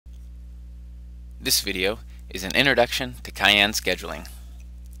This video is an introduction to Cayenne scheduling.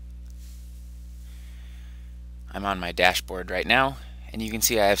 I'm on my dashboard right now, and you can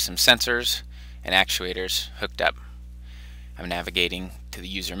see I have some sensors and actuators hooked up. I'm navigating to the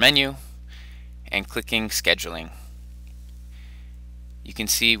user menu and clicking scheduling. You can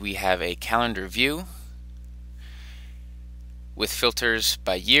see we have a calendar view with filters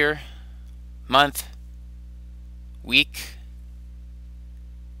by year, month, week,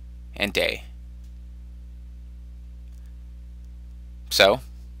 and day. So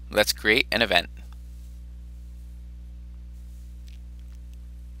let's create an event.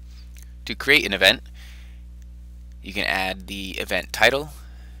 To create an event, you can add the event title.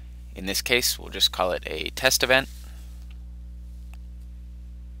 In this case, we'll just call it a test event.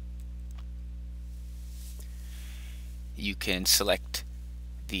 You can select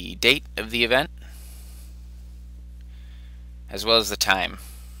the date of the event, as well as the time,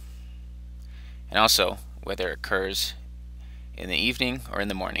 and also whether it occurs in the evening or in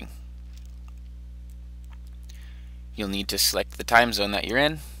the morning. You'll need to select the time zone that you're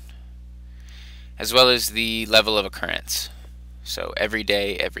in, as well as the level of occurrence. So every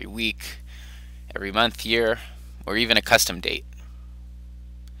day, every week, every month, year, or even a custom date.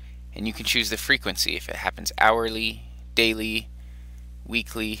 And you can choose the frequency, if it happens hourly, daily,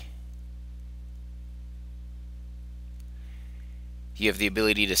 weekly. You have the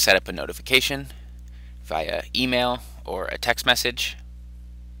ability to set up a notification via email or a text message.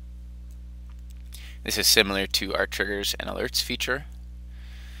 This is similar to our triggers and alerts feature.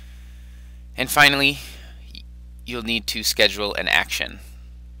 And finally, you'll need to schedule an action.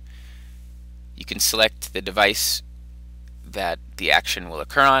 You can select the device that the action will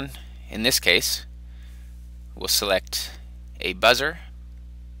occur on. In this case, we'll select a buzzer.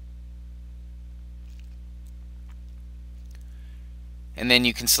 And then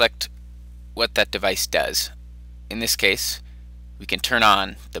you can select what that device does. In this case, we can turn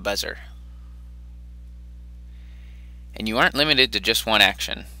on the buzzer. And you aren't limited to just one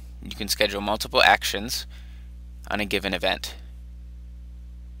action. You can schedule multiple actions on a given event.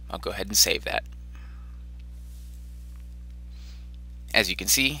 I'll go ahead and save that. As you can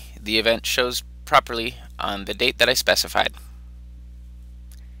see, the event shows properly on the date that I specified.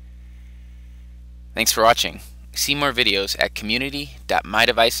 Thanks for watching. See more videos at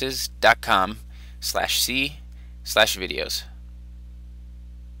community.mydevices.com/c/videos.